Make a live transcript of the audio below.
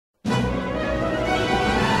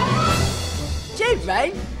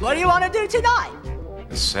Ray. What do you want to do tonight?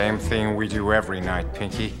 The same thing we do every night,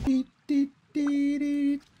 Pinky.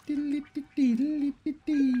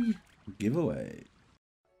 Giveaway.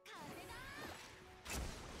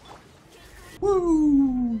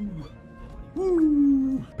 Woo!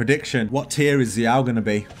 Woo! Prediction. What tier is Xiao gonna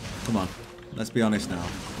be? Come on. Let's be honest now.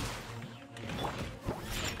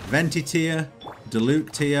 Venti tier.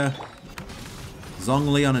 Diluc tier.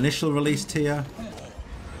 Zhongli on initial release tier.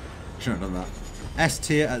 Shouldn't have done that. S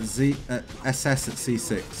tier at SS at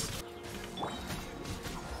C6.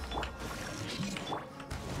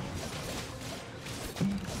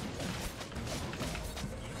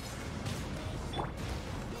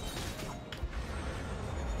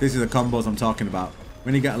 These are the combos I'm talking about.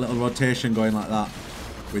 When you get a little rotation going like that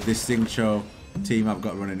with this Xingqiu team I've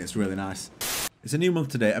got running, it's really nice. It's a new month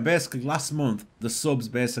today, and basically last month the subs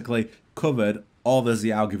basically covered all the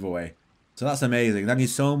Xiao giveaway. So that's amazing. Thank you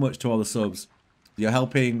so much to all the subs. You're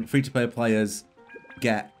helping free-to-play players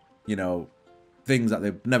get, you know, things that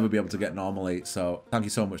they'd never be able to get normally. So thank you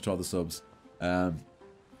so much to all the subs.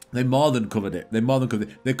 They more than covered it. They more than covered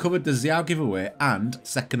it. They covered the Xiao giveaway and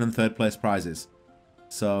second and third place prizes.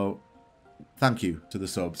 So, thank you to the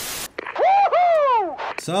subs.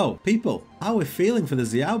 So, people, how are we feeling for the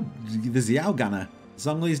Xiao Ganner?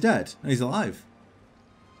 Zhongli's dead. No, he's alive.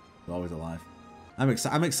 He's always alive. I'm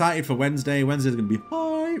excited for Wednesday. Wednesday's going to be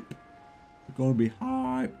hype. It's going to be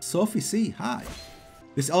hype. Sophie C, hi.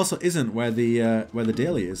 This also isn't where the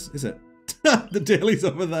daily is it? The daily's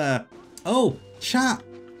over there. Oh, chat.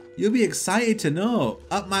 You'll be excited to know.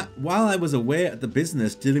 While I was away at the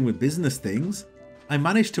business dealing with business things, I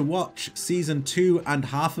managed to watch season 2 and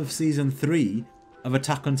half of season 3 of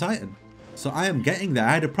Attack on Titan. So I am getting there.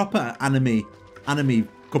 I had a proper anime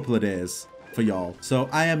couple of days for y'all. So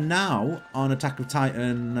I am now on Attack of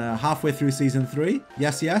Titan halfway through season 3.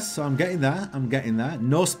 Yes. So I'm getting there.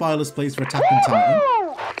 No spoilers, please, for Attack on Titan.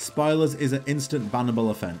 Spoilers is an instant bannable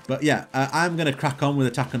offense. But yeah, I'm going to crack on with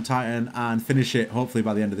Attack on Titan and finish it hopefully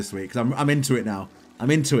by the end of this week. Because I'm into it now. I'm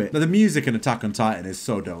into it. But the music in Attack on Titan is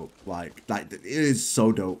so dope. Like it is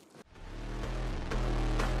so dope.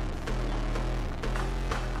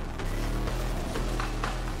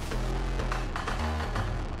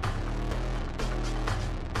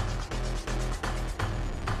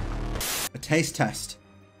 A taste test.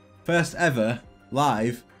 First ever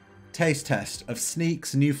live taste test of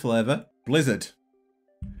Sneak's new flavor, Blizzard.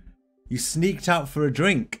 You sneaked out for a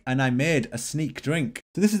drink, and I made a Sneak drink.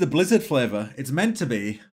 So this is the Blizzard flavor. It's meant to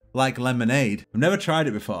be like lemonade. I've never tried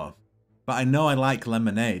it before, but I know I like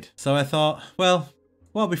lemonade. So I thought, well,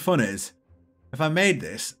 what would be fun is if I made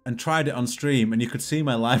this and tried it on stream and you could see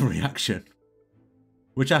my live reaction,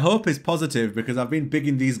 which I hope is positive because I've been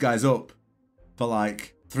bigging these guys up for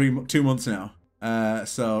like 2 months now.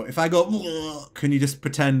 So if I go, can you just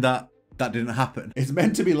pretend that that didn't happen? It's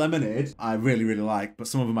meant to be lemonade. I really like, but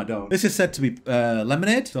some of them I don't. This is said to be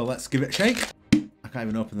lemonade, so let's give it a shake. I can't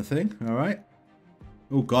even open the thing. All right.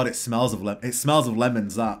 Oh god, it smells of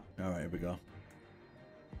lemons. That. All right, here we go.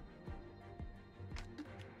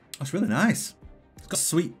 That's really nice. It's got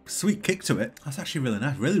a sweet kick to it. That's actually really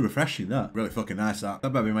nice. Really refreshing, that. Really fucking nice, that.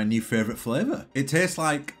 That might be my new favourite flavour. It tastes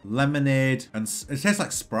like lemonade and it tastes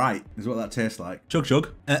like Sprite is what that tastes like. Chug chug.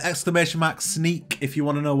 Exclamation mark Sneak if you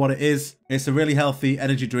want to know what it is. It's a really healthy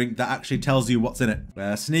energy drink that actually tells you what's in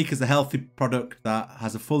it. Sneak is a healthy product that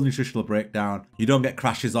has a full nutritional breakdown. You don't get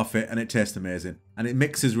crashes off it and it tastes amazing. And it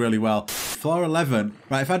mixes really well. Floor 11.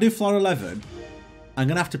 Right, if I do floor 11, I'm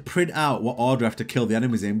going to have to print out what order I have to kill the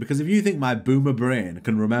enemies in, because if you think my boomer brain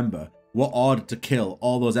can remember what order to kill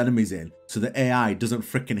all those enemies in so the AI doesn't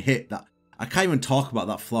freaking hit that, I can't even talk about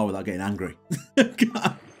that floor without getting angry.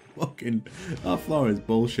 God, fucking, that floor is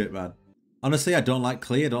bullshit, man. Honestly, I don't like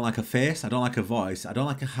Clea, I don't like her face, I don't like her voice, I don't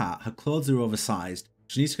like her hat, her clothes are oversized,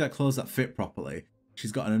 she needs to get clothes that fit properly,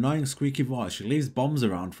 she's got an annoying squeaky voice, she leaves bombs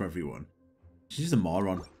around for everyone. She's just a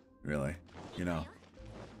moron, really, you know.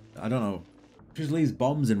 I don't know. She just leaves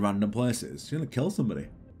bombs in random places. She's gonna kill somebody.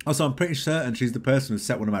 Also, I'm pretty certain she's the person who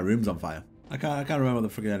set one of my rooms on fire. I can't remember what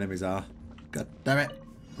the freaking enemies are. God damn it.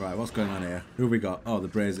 Right, what's going on here? Who have we got? Oh, the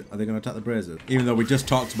Braziers. Are they gonna attack the Braziers? Even though we just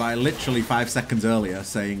talked about it literally 5 seconds earlier,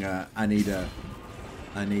 saying I need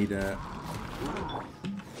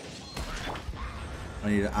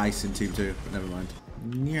ice in team 2, but never mind.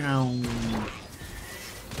 Meow.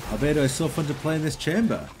 Albedo is so fun to play in this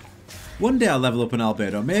chamber. One day I'll level up an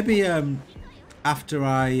Albedo. Maybe after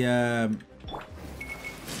I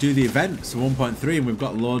do the events 1.3 and we've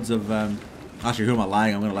got loads of actually, who am I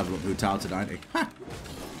lying? I'm gonna level up Hu Tao to 90. Ha!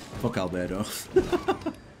 Fuck Albedo.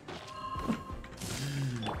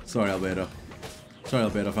 Sorry Albedo. Sorry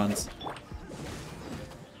Albedo fans.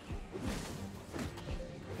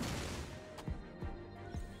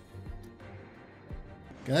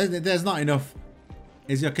 There's not enough.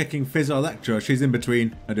 Is your kicking Fizz or Electro? She's in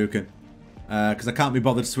between Hadouken. Because I can't be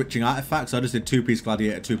bothered switching artifacts, so I just did 2-piece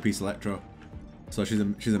Gladiator, 2-piece Electro. So she's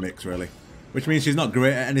a mix, really. Which means she's not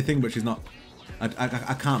great at anything, but she's not...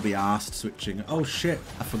 I can't be arsed switching. Oh, shit.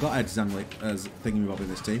 I forgot I had Zangli as thingy-bob in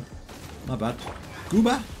this team. My bad.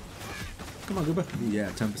 Gooba! Come on, Gooba. Ooh, yeah,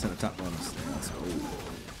 10% attack bonus.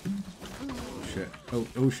 Oh, shit.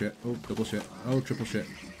 Oh, shit. Oh, double shit. Oh, triple shit.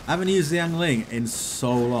 I haven't used Xiang Ling in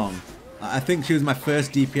so long. I think she was my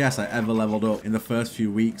first DPS I ever leveled up in the first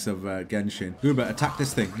few weeks of Genshin. Gooba, attack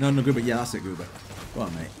this thing. No, Gooba. Yeah, that's it, Gooba.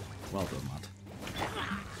 Well, mate. Well done, lad.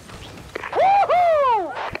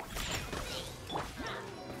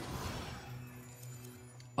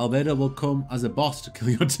 Albedo will come as a boss to kill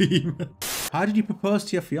your team. How did you propose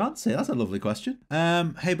to your fiance? That's a lovely question.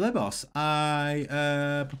 Hey, Bleboss.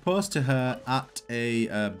 I proposed to her at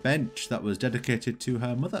a bench that was dedicated to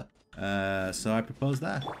her mother. So I proposed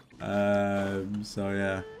there. So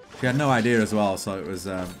yeah, she had no idea as well. So it was,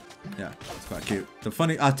 yeah, it's quite cute. The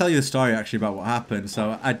funny, I'll tell you the story actually about what happened.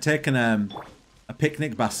 So I'd taken a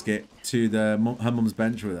picnic basket to her mum's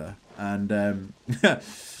bench with her, and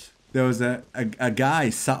there was a guy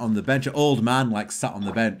sat on the bench, an old man like sat on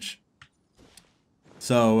the bench.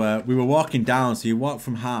 So we were walking down. So you walk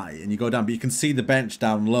from high and you go down, but you can see the bench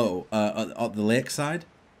down low at the lakeside.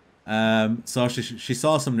 So she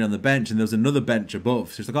saw somebody on the bench, and there was another bench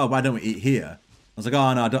above. She's like, "Oh, why don't we eat here?" I was like,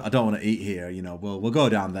 "Oh no, I don't want to eat here. You know, we'll go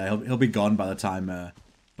down there. He'll be gone by the time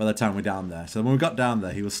we're down there." So when we got down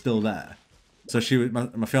there, he was still there. So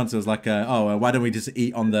my fiance was like, "Oh, why don't we just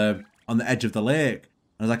eat on the edge of the lake?"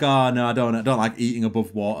 I was like, "Oh no, I don't like eating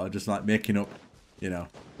above water. Just like making up, you know,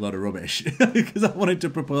 a load of rubbish," because I wanted to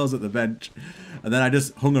propose at the bench. And then I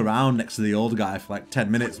just hung around next to the old guy for like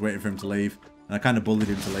 10 minutes waiting for him to leave. And I kind of bullied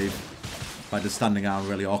him to leave by just standing around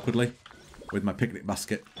really awkwardly with my picnic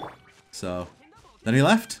basket. So then he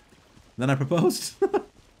left. Then I proposed.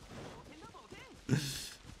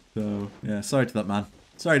 So yeah, sorry to that man.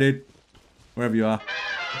 Sorry, dude. Wherever you are.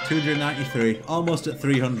 293. Almost at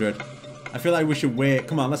 300. I feel like we should wait.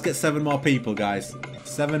 Come on, let's get 7 more people, guys.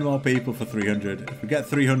 7 more people for 300. If we get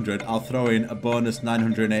 300, I'll throw in a bonus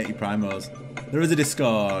 980 primos. There is a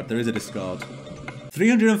Discord. There is a Discord.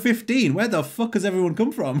 315. Where the fuck has everyone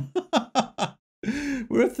come from?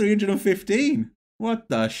 We're at 315. What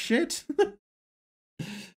the shit?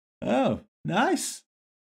 Oh, nice.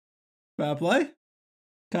 Fair play.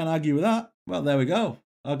 Can't argue with that. Well, there we go.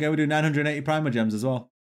 Okay, we do 980 primogems as well.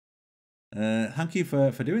 Thank you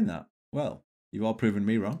for doing that. Well, you've all proven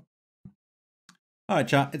me wrong. Alright,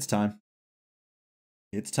 chat, it's time.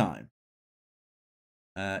 It's time.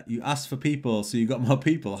 You asked for people, so you got more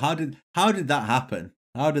people. How did that happen?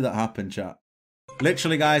 How did that happen, chat?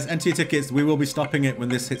 Literally, guys, enter your tickets. We will be stopping it when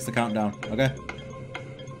this hits the countdown. Okay?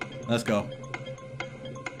 Let's go.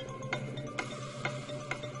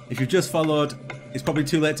 If you've just followed, it's probably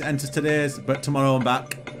too late to enter today's, but tomorrow I'm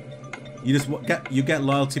back. You get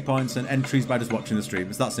loyalty points and entries by just watching the stream.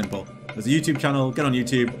 It's that simple. There's a YouTube channel. Get on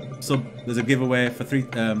YouTube. Sub. There's a giveaway for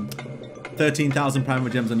 13,000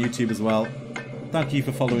 primogems on YouTube as well. Thank you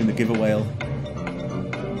for following the giveaway.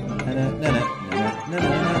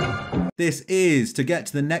 This is to get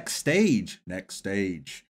to the next stage. Next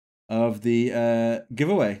stage of the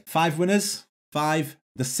giveaway. 5 winners. 5.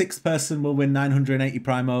 The 6th person will win 980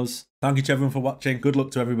 primos. Thank you to everyone for watching. Good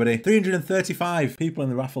luck to everybody. 335 people in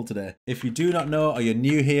the raffle today. If you do not know or you're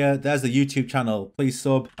new here, there's the YouTube channel. Please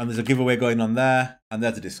sub. And there's a giveaway going on there. And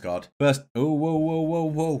there's the Discord. First, oh, whoa, whoa, whoa,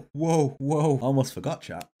 whoa, whoa, whoa. Almost forgot,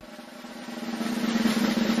 chat.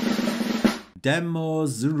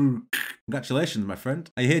 Demos. Congratulations, my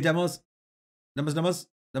friend. Are you here, Demos? Demos.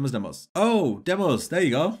 Oh, Demos. There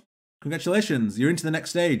you go. Congratulations. You're into the next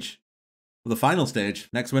stage. Well, the final stage.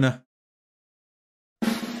 Next winner.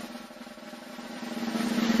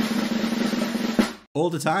 All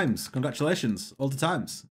the times. Congratulations. All the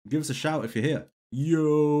times. Give us a shout if you're here.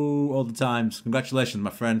 Yo, all the times. Congratulations, my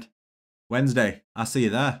friend. Wednesday. I'll see you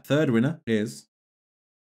there. 3rd winner is...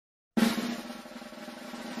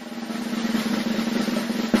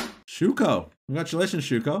 Shuko. Congratulations,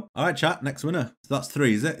 Shuko. All right, chat. Next winner. So that's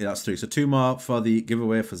 3, is it? Yeah, that's 3. So 2 more for the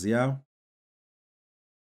giveaway for Xiao.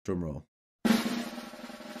 Drum roll.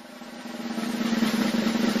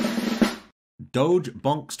 Doge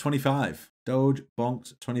Bonks 25. Doge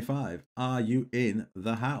Bonks 25. Are you in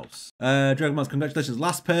the house? Dragon Balls, congratulations.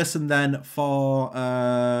 Last person then for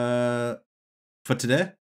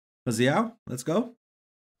today. For Xiao. Let's go.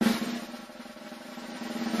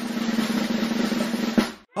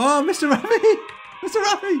 Oh, Mr. Ravi! Mr.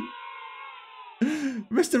 Ravi!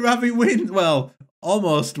 Mr. Ravi wins. Well,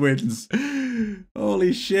 almost wins. Oh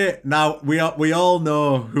Holy shit. Now, we all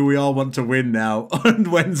know who we all want to win now on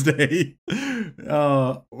Wednesday.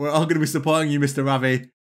 Oh, we're all going to be supporting you, Mr. Ravi.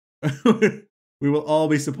 We will all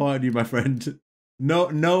be supporting you, my friend.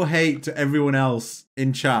 No hate to everyone else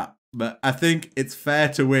in chat, but I think it's fair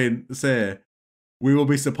to say we will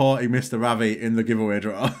be supporting Mr. Ravi in the giveaway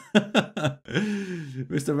draw.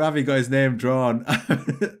 Mr. Ravi got his name drawn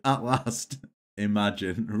at last.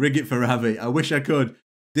 Imagine. Rig it for Ravi. I wish I could.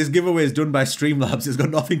 This giveaway is done by Streamlabs. It's got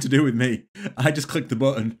nothing to do with me. I just clicked the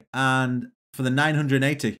button. And for the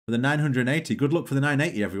 980, good luck for the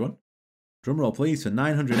 980, everyone. Drumroll, please, for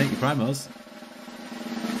 980 primos.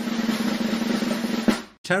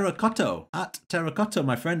 Terracotta, at Terracotta,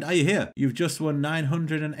 my friend, are you here? You've just won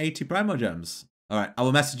 980 primogems. All right, I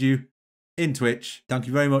will message you in Twitch. Thank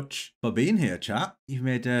you very much for being here, chat. You've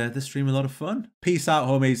made this stream a lot of fun. Peace out,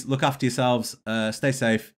 homies. Look after yourselves. Stay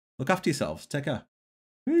safe. Look after yourselves. Take care.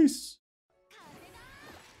 Peace.